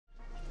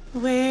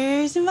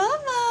Where's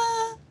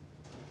Mama?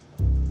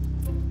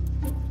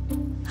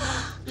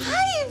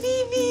 Hi,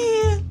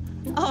 baby.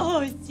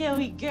 Oh,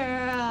 silly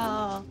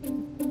girl.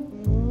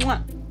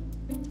 Mwah.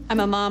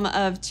 I'm a mom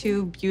of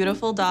two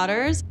beautiful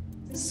daughters,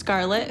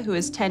 Scarlett, who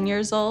is 10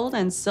 years old,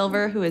 and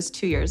Silver, who is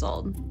 2 years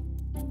old.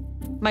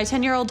 My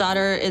 10-year-old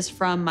daughter is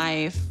from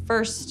my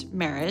first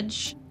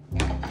marriage,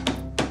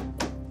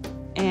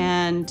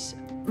 and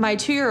my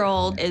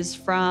 2-year-old is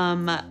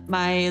from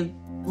my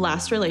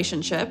last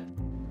relationship.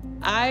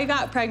 I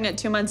got pregnant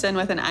 2 months in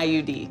with an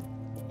IUD.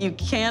 You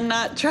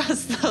cannot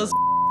trust those.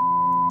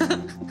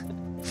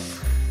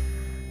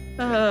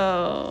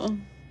 Oh.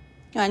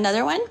 You want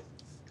another one?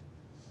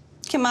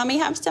 Can Mommy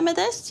have some of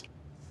this?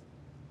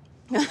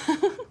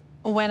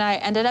 When I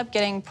ended up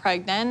getting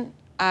pregnant,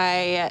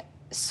 I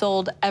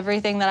sold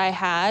everything that I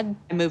had.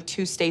 I moved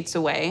 2 states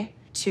away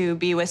to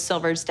be with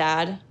Silver's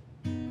dad.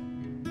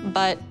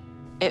 But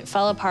it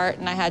fell apart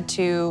and I had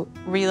to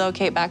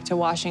relocate back to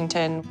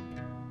Washington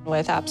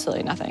with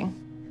absolutely nothing.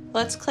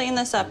 Let's clean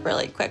this up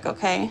really quick,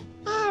 okay?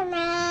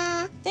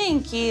 Mama.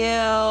 Thank you.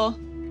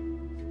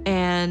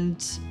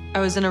 And I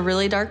was in a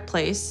really dark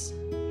place.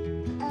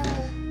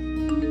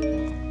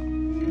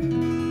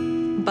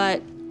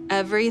 But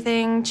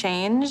everything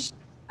changed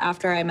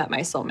after I met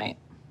my soulmate.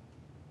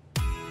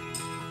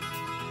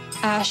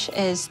 Ash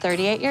is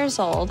 38 years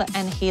old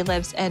and he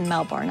lives in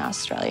Melbourne,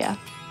 Australia.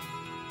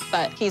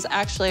 But he's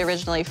actually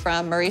originally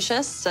from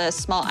Mauritius, a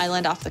small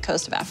island off the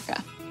coast of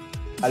Africa.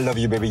 I love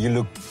you, baby. You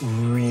look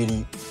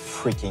really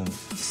freaking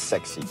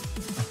sexy.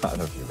 I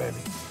love you, baby.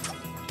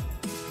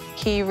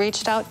 He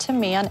reached out to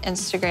me on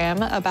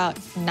Instagram about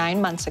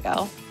 9 months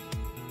ago.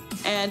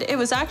 And it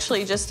was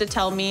actually just to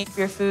tell me,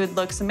 your food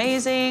looks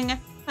amazing.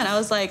 And I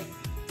was like,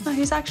 oh,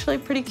 he's actually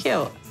pretty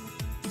cute.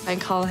 I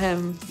call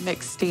him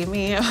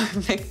McSteamy or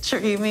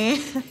McDreamy.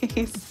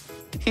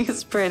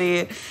 He's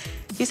pretty,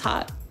 he's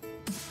hot.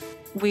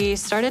 We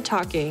started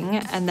talking,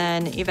 and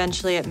then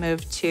eventually it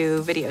moved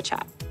to video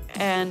chat.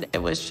 And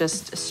it was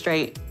just a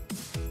straight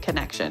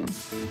connection.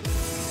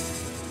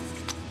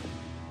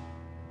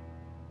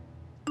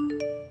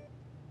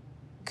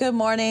 Good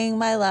morning,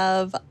 my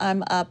love.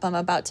 I'm up, I'm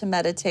about to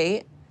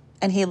meditate,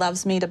 and he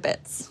loves me to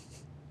bits.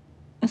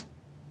 Is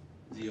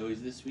he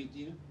always this sweet to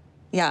you?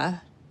 Yeah.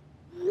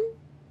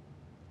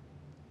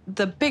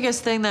 The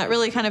biggest thing that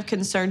really kind of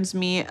concerns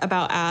me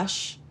about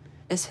Ash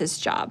is his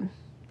job.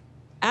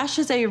 Ash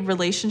is a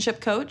relationship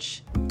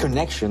coach.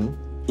 Connection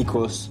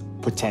equals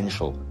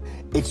potential.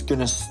 It's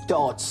gonna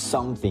start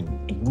something,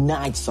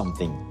 ignite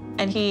something.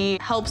 And he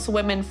helps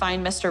women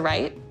find Mr.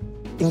 Right.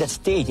 In that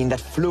state, in that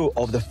flow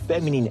of the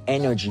feminine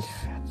energy,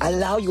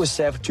 allow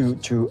yourself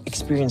to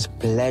experience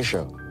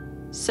pleasure.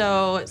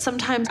 So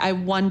sometimes I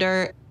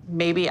wonder,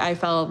 maybe I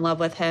fell in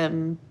love with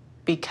him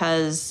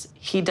because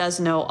he does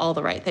know all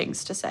the right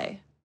things to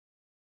say.